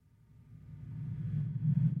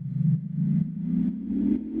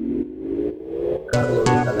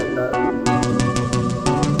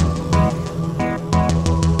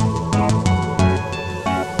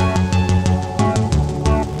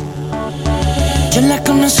Yo la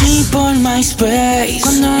conocí por MySpace,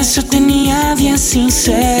 cuando eso tenía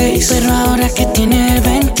 16. Pero ahora que tiene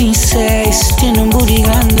 26, tiene un booty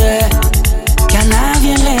grande que a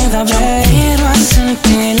nadie le da ver. Quiero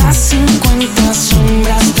hacerte las 50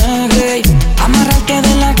 sombras de Grey, amarrarte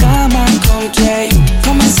de la cama con Jay,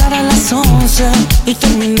 comenzar a las 11 y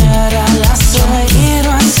terminar a las 6.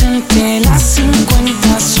 Quiero hacerte las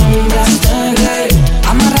 50 sombras de Grey,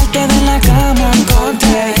 amarrarte de la cama con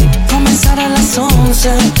Jay, comenzar a las 11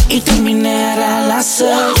 y terminar a las 6.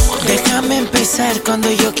 Déjame empezar cuando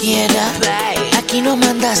yo quiera, aquí no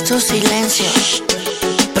mandas tu silencio.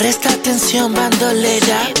 Presta atención,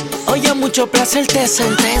 bandolera, hoy a mucho placer te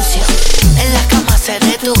sentencio. En la cama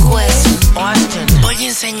seré tu juez, voy a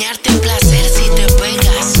enseñarte el placer si te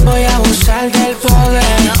pegas. Voy a abusar del poder,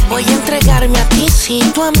 voy a entregarme a ti si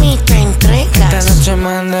tú a mí te entregas. esta noche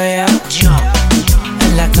mando yo,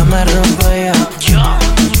 en la cama rompo yo.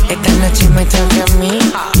 Esta noche me toca a mí,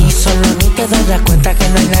 y solo a mí te das cuenta que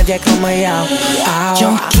no hay nadie como yo.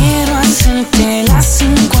 Yo quiero hacerte las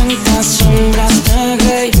 50 sombras de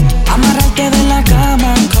Grey, amarrarte de la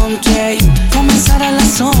cama con Jay, comenzar a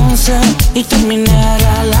las 11 y terminar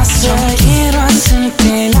a las 6. Quiero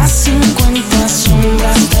hacerte las 50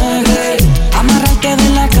 sombras de Grey, amarrarte de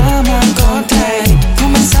la cama con Jay,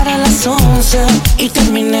 comenzar a las 11 y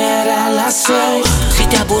terminar a las 6. Si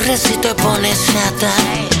te aburres, si te pones chata,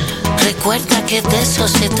 recuerda que de eso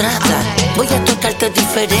se trata. Voy a tocarte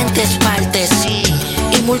diferentes partes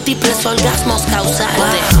y múltiples orgasmos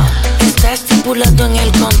causarte. Está estipulado en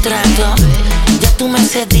el contrato, ya tú me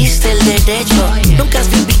cediste el derecho. Nunca has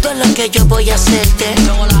vivido lo que yo voy a hacerte,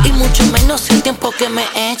 y mucho menos el tiempo que me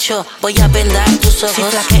he hecho. Voy a vendar tus ojos, si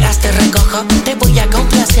flaqueas te recojo. Te voy a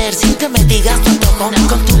complacer sin que me digas tu antojo.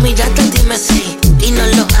 Con tu mirada dime sí y no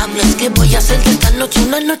lo hables, que voy a hacer de esta noche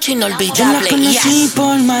una noche inolvidable. Yo la conocí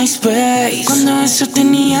por MySpace, cuando eso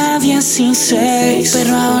tenía 16.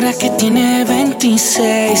 Pero ahora que tiene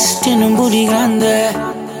 26, tiene un booty grande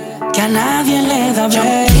que a nadie le da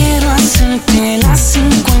ver. Quiero hacerte las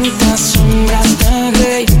 50 sombras de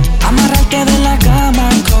Grey, amarrarte de la cama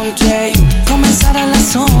con Jay, comenzar a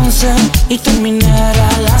las 11 y terminar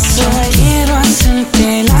a las 6. Quiero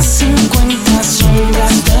hacerte las 50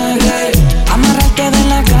 sombras de Grey, amarrarte de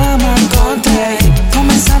la cama con Jay,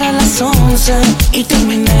 comenzar a las 11 y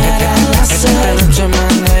terminar a las 6. Esta noche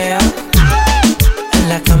mando yo, en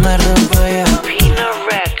la cama rompo yo.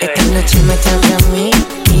 Esta noche me toca a mí,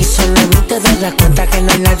 y solo a mí te das cuenta que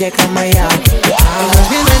no hay nadie como yo. Ella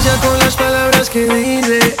viene ya con las palabras que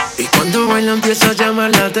dice, y cuando baila empieza a llamar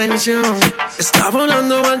la atención. Está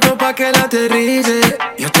volando alto pa' que la aterrice,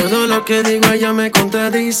 y a todo lo que digo ella me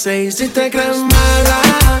contradice. Y si te crees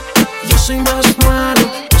mala, yo soy más malo,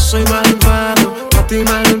 yo soy malvado, pa' ti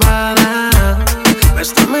malvada. Me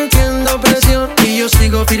está metiendo presión y yo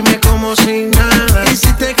sigo firme como si nada. Y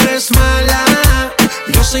si te crees mala,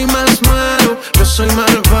 yo soy más malo, yo soy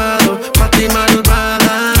malvado, pa' ti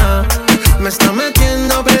malvada. Me está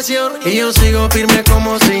metiendo presión y yo sigo firme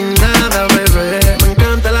como si nada, bebé. Me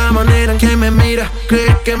encanta la manera en que me mira,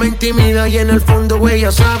 cree que me intimida y en el fondo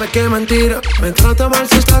ella sabe que es mentira. Me trata mal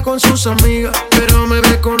si está con sus amigas, pero me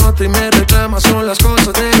ve con otra y me reclama, son las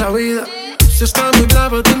cosas de la vida. Si está muy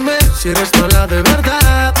brava, dime si eres mala de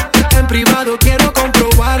verdad. En privado quiero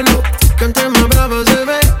comprobarlo, que entre más brava se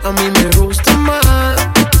ve, a mí me gusta más,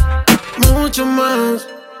 mucho más.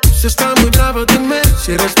 Si está muy brava, dime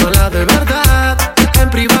si eres mala de verdad. En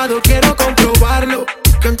privado quiero comprobarlo,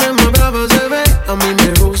 que entre más brava se ve, a mí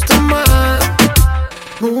me gusta más,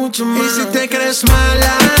 mucho más. Y si te crees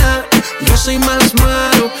mala, yo soy más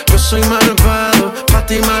malo, yo soy malvado, pa'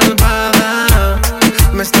 ti malvada.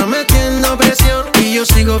 Me está metiendo presión y yo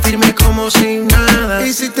sigo firme como si nada.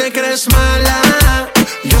 Y si te crees mala,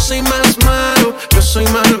 yo soy más malo, yo soy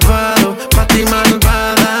malvado, pa' ti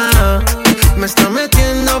malvada. Me está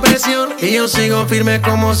metiendo presión y yo sigo firme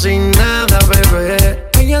como si nada, bebé.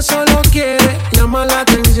 Ella solo quiere llamar la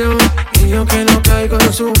atención y yo que no caigo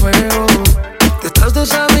en su juego. Detrás de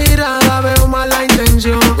esa mirada veo mala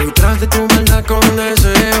intención, detrás de tu maldad con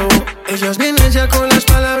deseo. Ellas vienen ya con las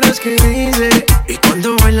palabras que dice, y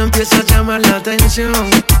cuando baila empieza a llamar la atención.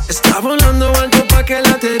 Está volando alto pa' que la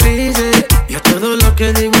aterrice, y a todo lo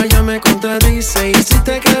que digo ella me contradice. Y si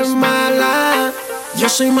te crees mala, yo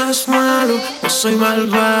soy más malo, yo soy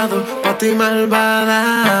malvado, pa' ti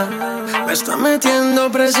malvada. Me está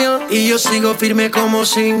metiendo presión y yo sigo firme como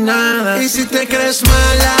si nada. Y si te crees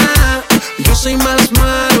mala, yo soy más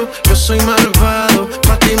malo, yo soy malvado,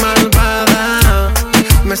 pa' ti malvada.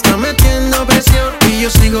 Me está metiendo presión y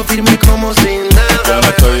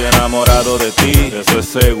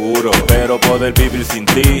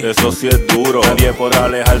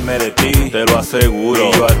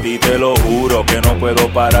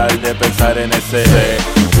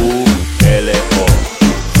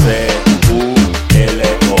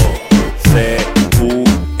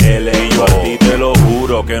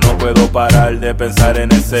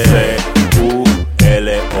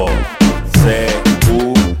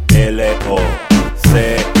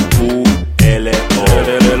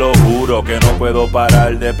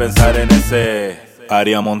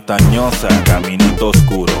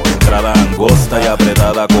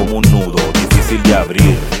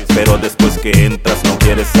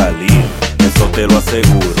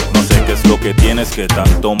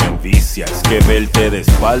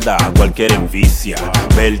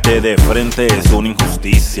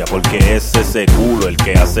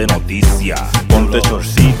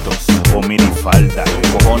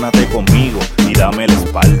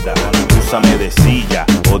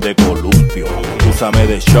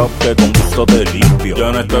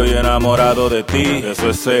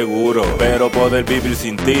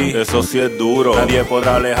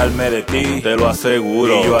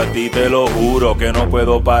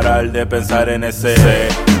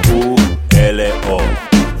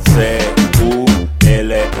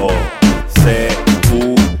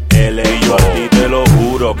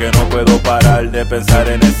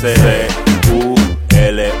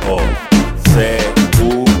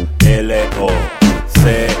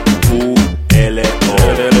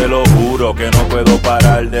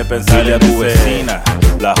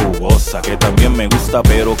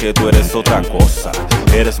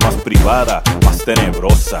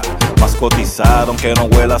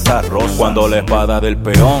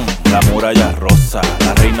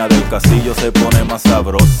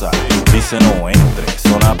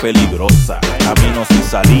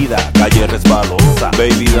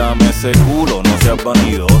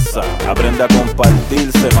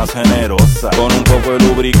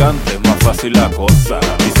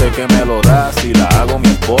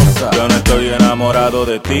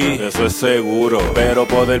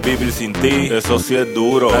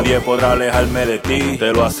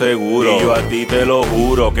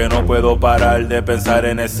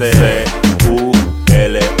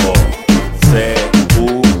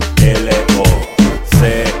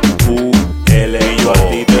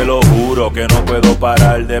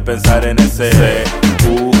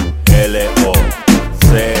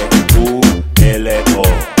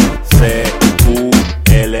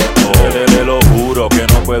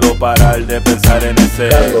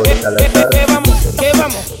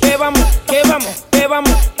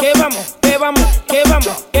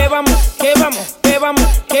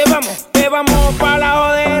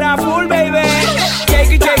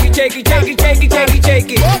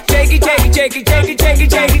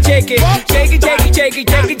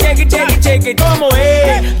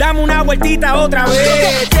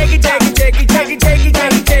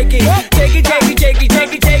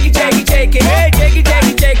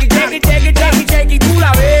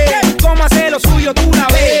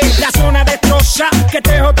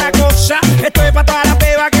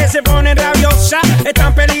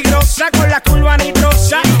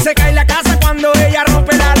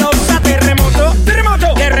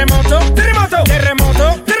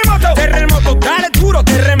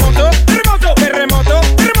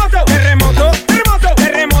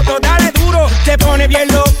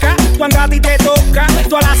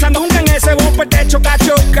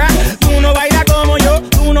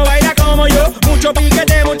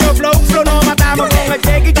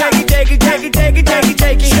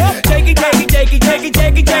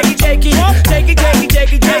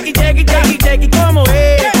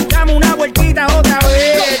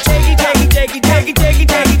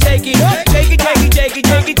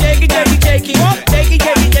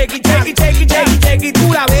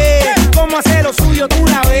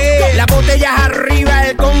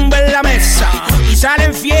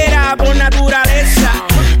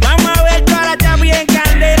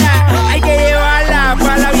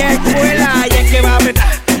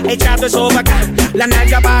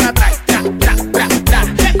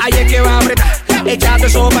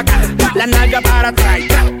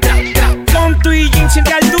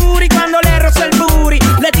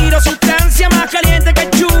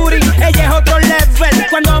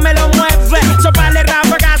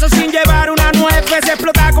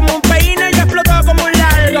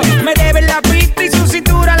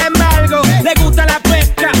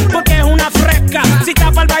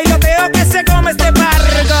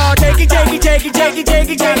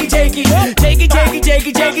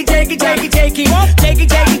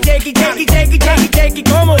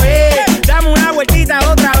 ¿Cómo es? Dame una vueltita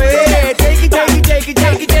otra vez.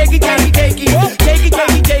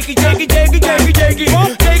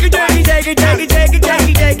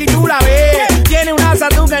 Shake it, tú la ves. Tiene una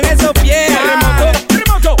satuca en esos pies.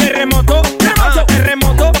 Terremoto,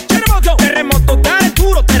 dale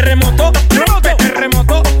duro. Terremoto,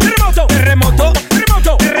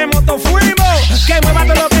 fuimos. Que mueva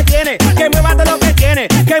todo lo que tiene,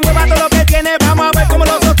 vamos a ver cómo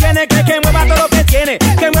lo sostiene. Que mueva todo lo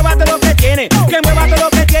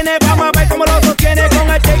que tiene, vamos a ver cómo lo sostiene. Con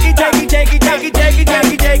el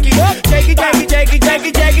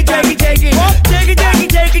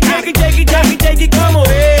shake it, ¿cómo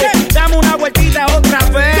es? Dame una vueltita otra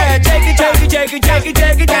vez.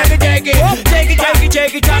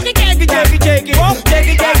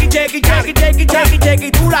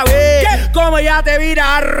 Tú la ves, como ya te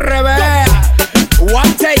vira al revés.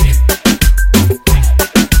 One take.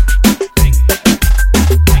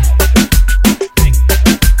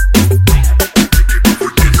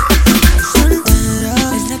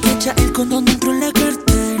 Condón dentro en la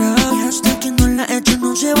cartera y hasta que no la eche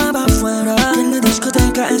no se va para afuera. Que la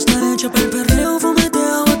discoteca está hecha para el perreo,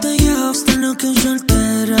 fumeteo, botella, hasta lo que es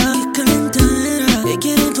soltera. Que calentera, que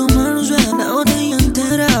quiere tomarse la botella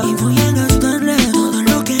entera y voy a gastarle todo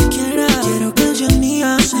lo que quiera. Quiero que sea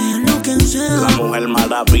mía, sea lo que sea. La mujer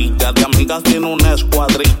maravilla, de amigas tiene una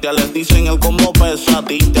escuadrilla. Les dicen el combo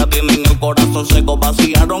pesadilla, tienen el corazón seco,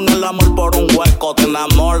 vaciaron el amor por un hueco. Te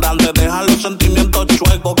enamoran, te dejan los sentimientos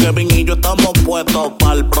chuecos. Kevin y yo estamos puestos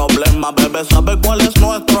para el problema. Bebé, ¿sabe cuál es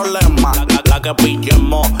nuestro lema? La que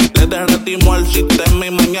pillemos, le derretimos el sistema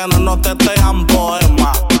y mañana no te dejan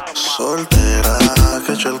poema. Soltera,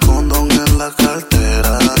 que eche el condón en la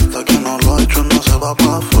cartera. Hasta que no lo ha hecho no se va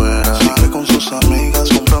pa' afuera. Sigue con sus amigas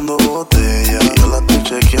comprando botellas. Yo la estoy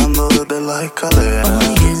chequeando desde la escalera.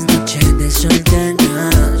 Hoy es noche de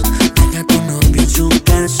solteras. Deja a tu novio en su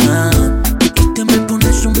casa y que me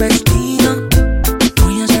pones un vestido.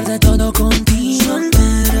 Voy a hacer de todo contigo.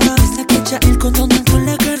 Soltera, hasta que echa el condón dentro en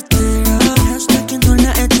la cartera. Hasta que no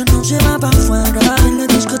la echo no se va pa' afuera. En la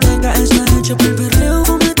discoteca está hecha para el perreo,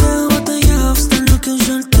 fumeteo, botella, hasta lo que es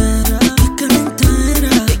soltera. Y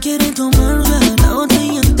calentera, que quiere tomarse la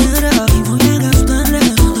botella entera y voy a gastarle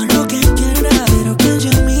todo lo que quiera. Quiero que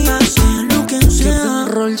sea mía, sea lo que sea.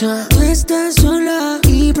 Tú estás sola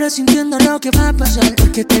y presintiendo lo que va a pasar,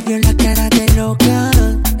 porque te vio la cara de loca.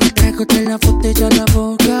 El trago de la botella a la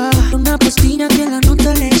boca, una pastilla que la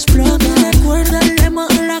nota le explota. Recuerda el lema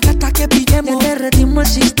a la gata que pillemos. Le derretimos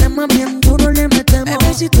el sistema, bien duro le metemos.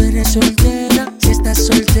 Bebé, si tú eres soltera, si estás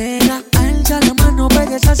soltera, alza la mano,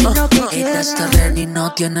 puedes hacer lo que quieras. Esta está ready,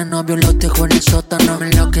 no tiene novio, lo dejo en el sótano. Me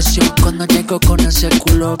enloqueció cuando llegó con ese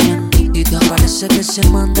culo bien nítido. Parece que se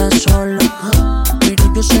manda solo,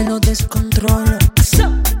 pero yo se lo descontrolo.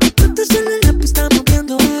 No te sale la pista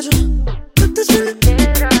moviendo eso. No te sale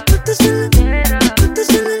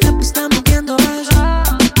la pista moviendo eso.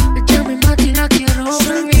 Ya mi máquina quiero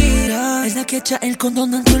soltera, es la que echa el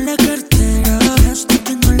condón dentro en la cartera. Hasta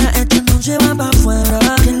que no la echa no se va pa' afuera.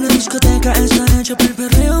 Que en la discoteca está hecha para el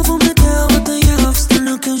perreo, fumeteo, botella, hasta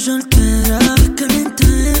lo que es soltera. Que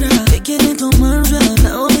calentera, que quiere tomarse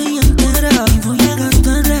la botella entera y voy a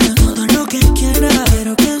gastarle todo lo que quiera.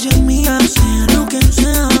 Quiero que sea mía, sea lo que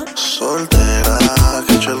sea. Soltera,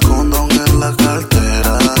 que eche el condón en la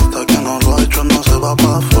cartera. Hasta que no lo ha hecho no se va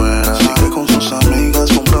pa' afuera. Sigue con sus amigas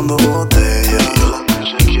comprando botellas. Y yo la estoy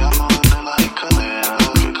chequeando desde la escalera.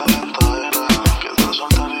 Que calentadera, que está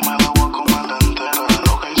soltera y me la voy a comer entera.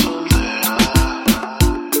 Loca y soltera.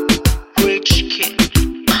 Rich Kid.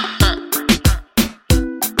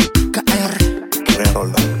 KR,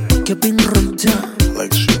 Roldan, Kevin Roldan,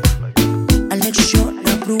 Alexio,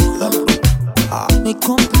 la bruja. No hay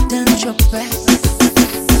competencia,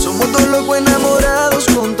 Somos dos locos enamorados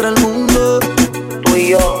contra el mundo, tú y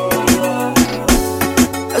yo.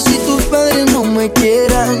 Así tus padres no me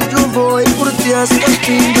quieran, yo voy por ti hasta el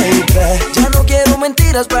fin, baby. Ya no quiero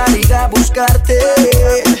mentiras para ir a buscarte.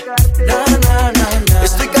 Na, na, na, na.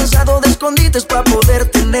 Estoy cansado de escondites para poder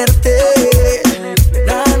tenerte.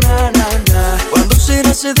 Na, na, na, na. ¿Cuándo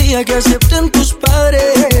será ese día que acepten tus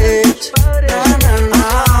padres? Na, na,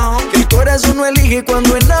 na. Que el corazón no elige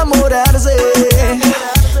cuando enamorarse.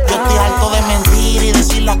 Yo estoy harto de mentir y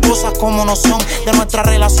decir las cosas como no son. De nuestra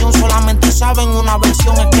relación solamente saben una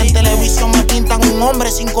versión. Es que en televisión me pintan un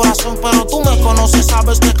hombre sin corazón, pero tú me conoces,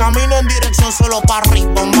 sabes que camino en dirección solo para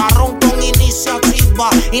arriba. Un marrón con iniciativa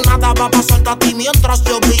y nada va a pasarte a ti mientras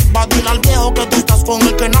yo viva. Dile al viejo que tú estás con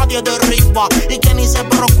el que nadie derriba y que ni se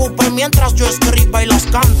preocupe mientras yo escriba y las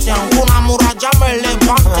cante. Una muralla me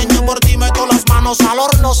levanten, yo por ti meto las manos al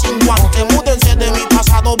horno sin guante. Múdense de mi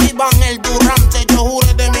pasado, vivan el durante. Yo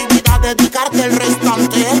juré de mi vida dedicarte el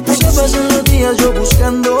restante. Se pasan los días yo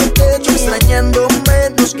buscándote, tú extrañándome,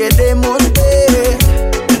 nos queremos ver.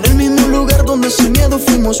 En el mismo lugar donde sin miedo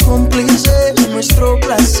fuimos cómplices de nuestro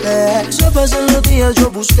placer. Se pasan los días yo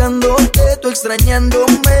buscándote, tú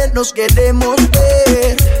extrañándome, nos queremos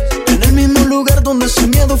ver. En el mismo lugar donde sin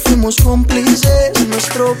miedo fuimos cómplices de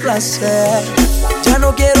nuestro placer. Ya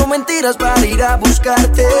no quiero mentiras para ir a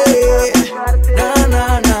buscarte. Na,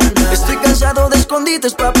 na, na, na. Estoy cansado de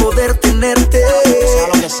escondites para poder tenerte. Sea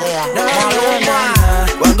lo que sea. Na, na, na, na.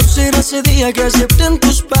 ¿Cuándo será ese día que acepten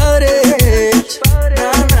tus padres?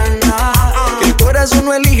 Na, na, na. Que el corazón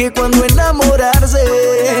no elige cuando enamorarse.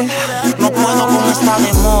 No puedo con esta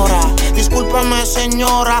demora. Discúlpeme,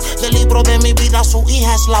 señora. Del libro de mi vida su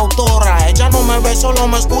hija es la autora. Ella no me ve, solo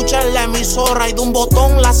me escucha en la emisora. Y de un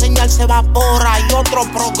botón la señal se evapora. Y otro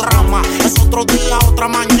programa, es otro día, otra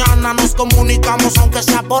mañana. Nos comunicamos aunque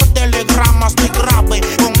sea por telegrama. Estoy grave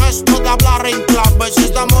con esto de hablar en clave. Si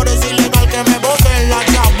este amor es ilegal, que me boten la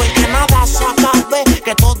llave. Que nada se acabe,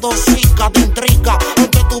 que todo siga de intriga.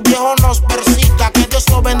 Aunque tu viejo nos persiga, que Dios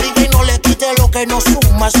lo bendiga y no le quite lo que nos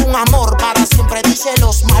suma. Es un amor para siempre, dice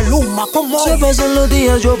los Maluma. ¿Cómo? Se pasan los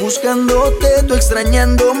días yo buscándote, tú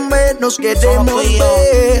extrañándome, nos queremos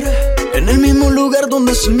ver. En el mismo lugar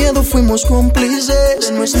donde sin miedo fuimos cómplices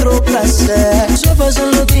de nuestro placer. Se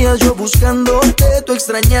pasan los días yo buscándote, tú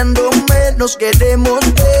extrañándome, nos queremos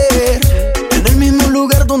ver. En el mismo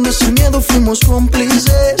lugar donde sin miedo fuimos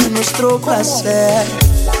cómplices de nuestro placer.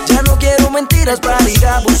 Ya no quiero mentiras para ir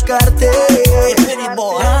a buscarte.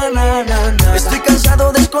 Na, na, na, na. Estoy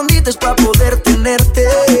cansado de escondites para poder tenerte.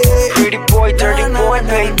 Pretty boy, dirty boy,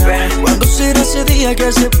 baby. ¿Cuándo será ese día que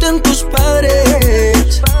acepten tus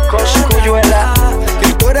padres? Coscuyuela. Que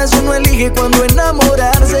el corazón no elige cuando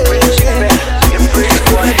enamorarse.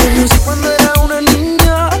 Me conocí cuando era una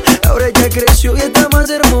niña, ahora ya creció y está más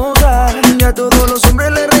hermosa. Ya todos los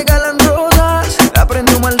hombres le regalan rosas.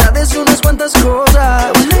 Aprendió maldades y unas cuantas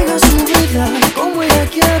cosas. Nega su vida como ella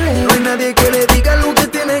quiere. No hay nadie que le diga lo que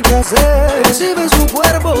tiene que hacer. Percibe su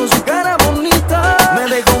cuerpo, su cara bonita. Me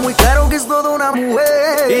dejó muy claro que es toda una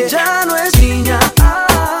mujer. Y ya no es niña.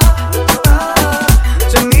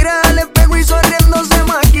 Se mira al espejo y sonriendo se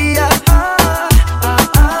maquilla.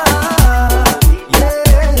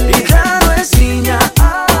 Y ya no es niña.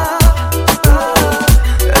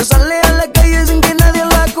 Sale a la calle sin que nadie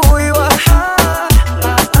la cohiba.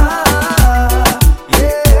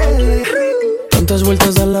 Tantas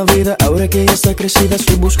vueltas da la vida, ahora que ella está crecida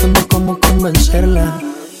estoy buscando cómo convencerla.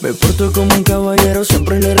 Me porto como un caballero,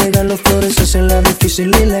 siempre le regalo flores, hacen la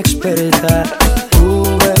difícil y la experta.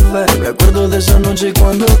 Bebé, me acuerdo de esa noche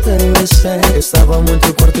cuando te besé. Estábamos en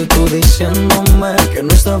tu cuarto y tú diciéndome que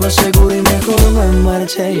no estaba seguro y mejor me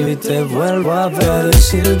marché. Y hoy te vuelvo a ver,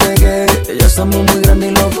 decirte que ya estamos muy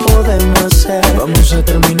grandes y lo podemos hacer. Vamos a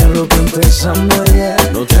terminar lo que empezamos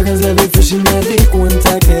ayer. No te hagas de difícil, me di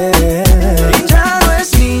cuenta que y ya no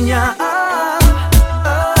es niña.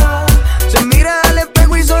 Se mira al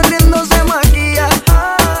espejo y sonriendo se maquilla.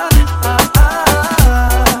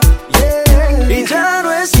 Y ya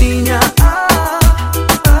no es niña.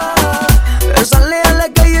 Sale a la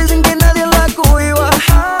calle sin que nadie la cohiba.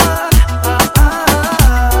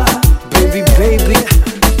 Baby, baby.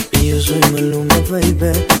 Y yo soy Maluma,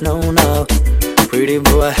 baby. No, no. Pretty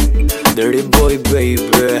boy, dirty boy, baby.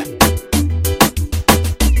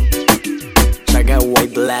 Saga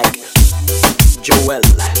White Black, Joel,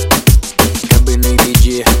 Cabin y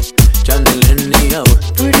DJ, Channel and Neo.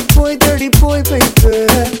 Pretty boy, dirty boy, baby.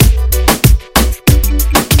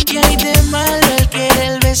 ¿Qué hay de malo el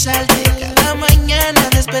querer besarte? Cada mañana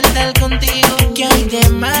despertar contigo. ¿Qué hay de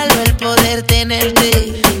malo el poder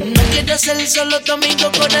tenerte? No quiero ser solo tu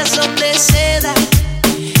amigo, corazón de seda,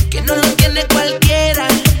 que no lo tiene cualquiera.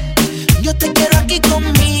 Yo te quiero aquí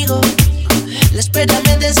conmigo, la espera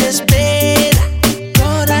me desespera.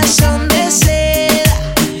 Corazón de seda,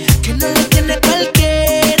 que no lo tiene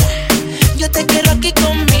cualquiera. Yo te quiero aquí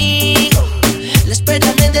conmigo, la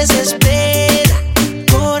espera me desespera.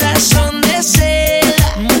 Corazón de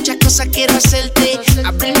seda, muchas cosas quiero hacerte.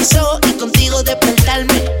 Abrir mis ojos y contigo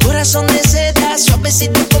despertarme. Corazón de seda,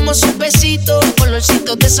 suavecito como su besito.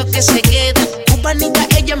 Colorcito de esos que se quedan. Cubanita,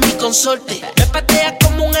 ella es mi consorte. Me patea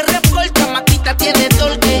como un R-Porta, matita tiene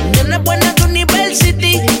torque. Nena buena de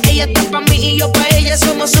University. Ella está pa' mí y yo pa' ella.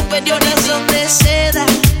 Somos superiores, son de seda,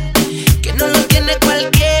 que no lo tiene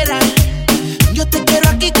cualquiera. Yo te quiero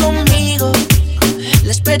aquí conmigo,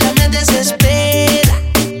 la espera me desespera.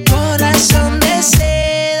 Corazón de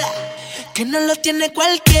seda, que no lo tiene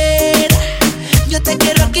cualquiera. Yo te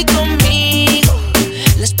quiero aquí conmigo,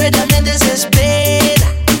 la espera me desespera.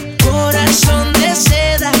 Corazón de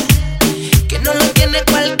seda, que no lo tiene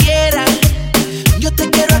cualquiera. Yo te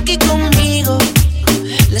quiero aquí conmigo,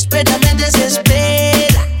 la espera me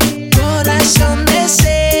desespera. Corazón de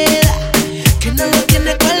seda, que no lo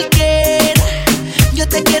tiene cualquiera. Yo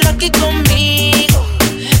te quiero aquí conmigo,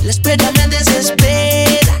 la espera me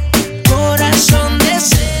desespera. Corazón de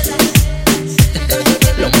seda.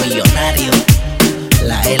 Los millonarios,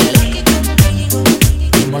 la L.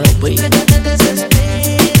 ¿Cómo lo vi?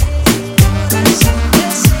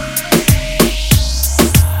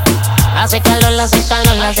 Hace calor, hace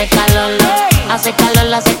calor, hace calor. Hace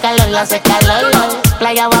calor, hace calor, hace calor.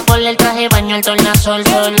 Playa va por el traje, baño el tornasol,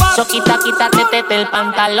 sol. So quítate el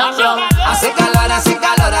pantalón. Hace calor, hace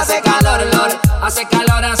calor, hace calor, lor. Hace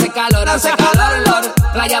calor, hace calor, hace calor, lor.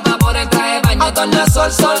 Playa va por el traje, baño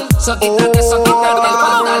tornasol, sol. So quítate el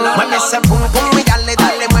pantalón. Mueve ese pum pum y dale,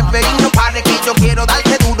 dale, mueve y no pare que yo quiero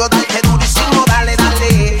darte durísimo, dale,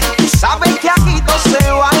 dale. Tú sabes que aquí todo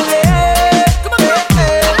se vale.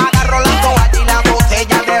 Agarro la toalla y la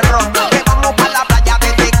botella de ron, que vamos pa' la playa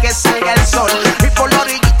desde que salga el sol. Y por la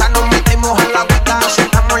orillita nos metemos a la agüita, nos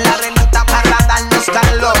sentamos en la arenita para darnos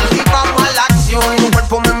calor. Y vamos a la acción, tu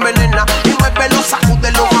cuerpo me envenena y muévelo,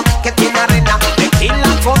 sacúdelo, mami, que tiene arena.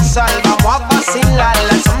 Tequila con sal, vamos a vacilar,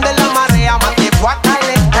 al son de la marea, más te voy a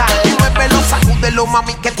calentar. Y muévelo, sacúdelo,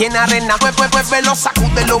 mami, que tiene arena. Muévelo,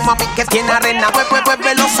 sacúdelo, mami, que tiene arena.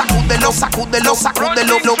 Muévelo, sacúdelo, sacúdelo,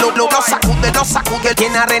 que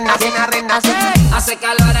tiene arena, tiene arena. Hace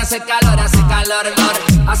calor, hace calor, hace calor, lor.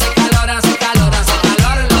 Hace calor, hace calor, hace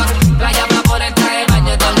calor, lor. Playa va por el traje,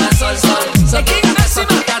 baño tornasol, sol. So